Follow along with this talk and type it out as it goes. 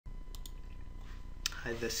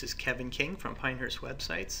Hi, this is Kevin King from Pinehurst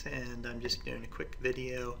Websites, and I'm just doing a quick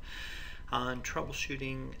video on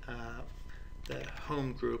troubleshooting the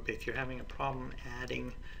home group. If you're having a problem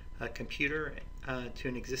adding a computer to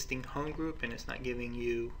an existing home group and it's not giving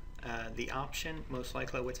you the option, most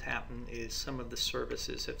likely what's happened is some of the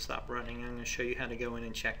services have stopped running. I'm going to show you how to go in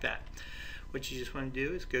and check that. What you just want to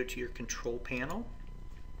do is go to your control panel,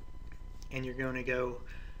 and you're going to go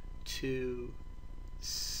to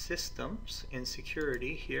Systems and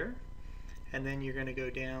Security here, and then you're going to go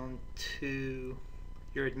down to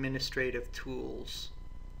your administrative tools.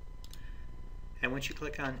 And once you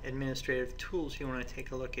click on administrative tools, you want to take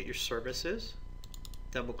a look at your services,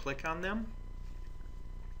 double click on them,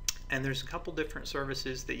 and there's a couple different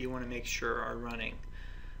services that you want to make sure are running.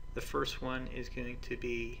 The first one is going to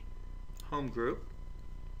be HomeGroup,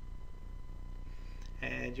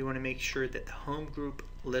 and you want to make sure that the HomeGroup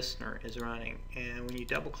listener is running, and when you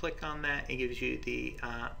double click on that, it gives you the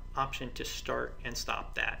option to start and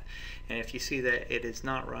stop that. And if you see that it is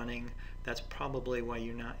not running, that's probably why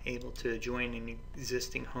you're not able to join an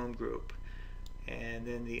existing home group. And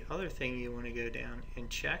then the other thing you want to go down and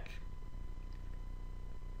check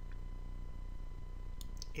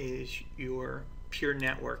is your peer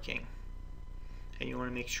networking, and you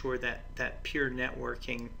want to make sure that that peer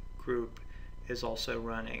networking group is also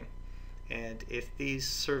running. And if these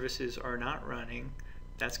services are not running,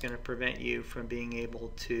 that's going to prevent you from being able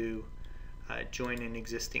to join an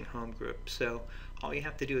existing home group. So all you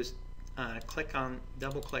have to do is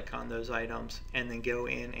double click on those items and then go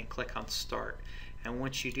in and click on Start. And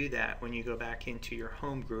once you do that, when you go back into your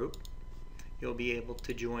home group, you'll be able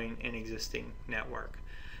to join an existing network.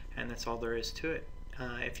 And that's all there is to it.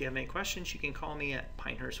 If you have any questions, you can call me at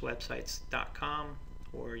pinehurstwebsites.com,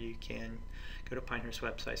 or you can go to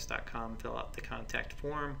pinehurstwebsites.com, fill out the contact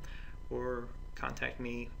form, or contact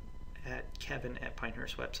me at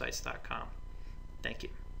kevin@pinehurstwebsites.com. Thank you.